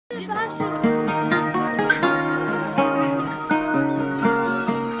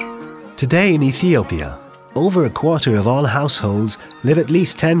Today in Ethiopia, over a quarter of all households live at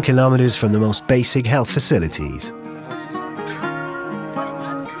least 10 kilometers from the most basic health facilities.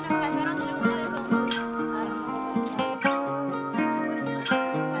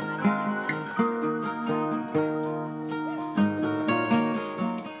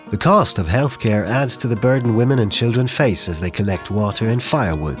 The cost of healthcare adds to the burden women and children face as they collect water and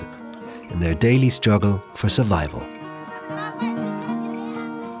firewood in their daily struggle for survival.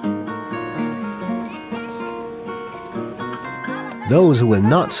 Those who will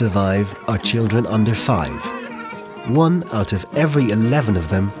not survive are children under 5. 1 out of every 11 of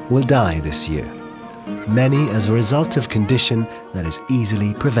them will die this year, many as a result of condition that is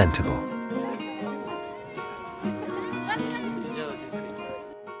easily preventable.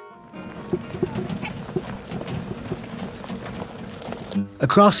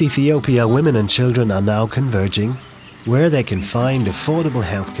 Across Ethiopia, women and children are now converging where they can find affordable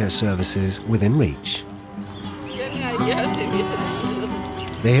healthcare services within reach.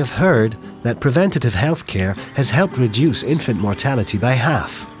 They have heard that preventative healthcare has helped reduce infant mortality by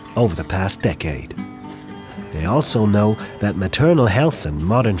half over the past decade. They also know that maternal health and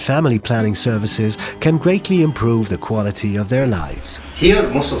modern family planning services can greatly improve the quality of their lives. Here,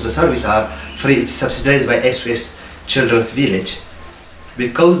 most of the services are free. It's subsidized by SOS Children's Village,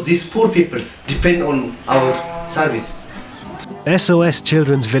 because these poor people depend on our service. SOS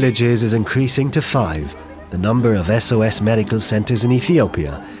Children's Villages is increasing to 5. The number of SOS Medical Centres in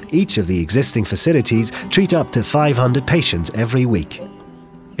Ethiopia. Each of the existing facilities treat up to 500 patients every week.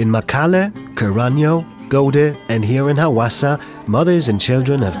 In Makale, Karanyo, Gode and here in Awassa, mothers and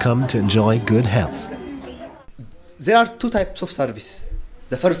children have come to enjoy good health. There are 2 types of service.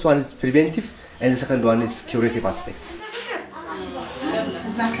 The first one is preventive and the second one is curative aspects.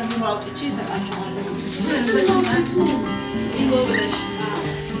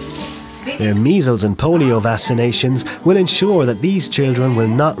 Their measles and polio vaccinations will ensure that these children will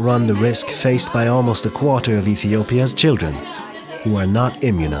not run the risk faced by almost a quarter of Ethiopia's children, who are not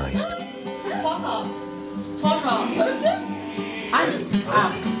immunized.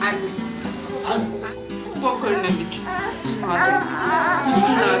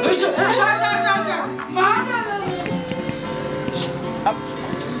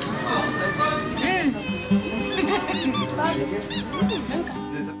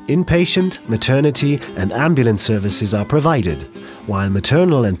 Inpatient, maternity and ambulance services are provided, while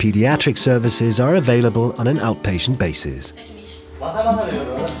maternal and pediatric services are available on an outpatient basis.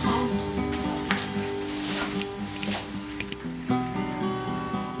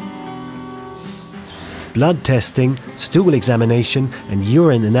 Blood testing, stool examination and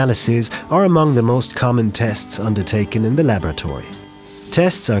urine analysis are among the most common tests undertaken in the laboratory.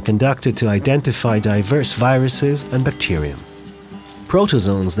 Tests are conducted to identify diverse viruses and bacterium.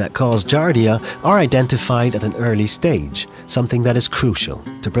 Protozoans that cause giardia are identified at an early stage, something that is crucial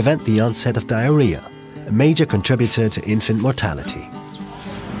to prevent the onset of diarrhea, a major contributor to infant mortality.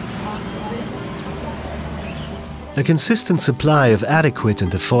 A consistent supply of adequate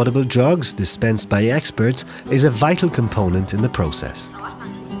and affordable drugs dispensed by experts is a vital component in the process.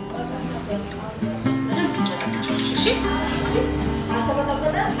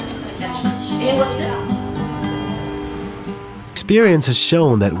 Experience has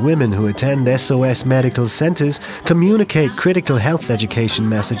shown that women who attend SOS Medical Centres communicate critical health education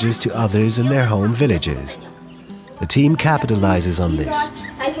messages to others in their home villages. The team capitalizes on this.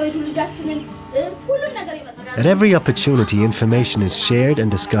 At every opportunity, information is shared and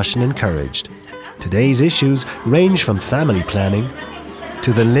discussion encouraged. Today's issues range from family planning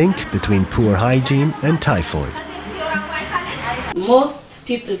to the link between poor hygiene and typhoid. Most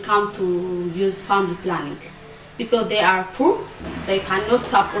people come to use family planning because they are poor, they cannot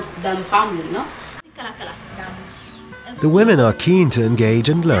support their family, no? The women are keen to engage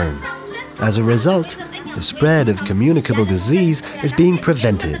and learn. As a result, the spread of communicable disease is being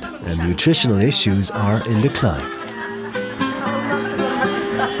prevented and nutritional issues are in decline.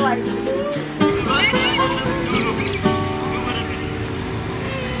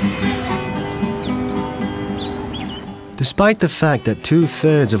 Despite the fact that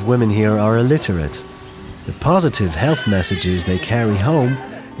 2/3 of women here are illiterate, the positive health messages they carry home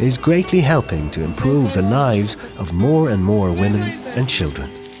is greatly helping to improve the lives of more and more women and children.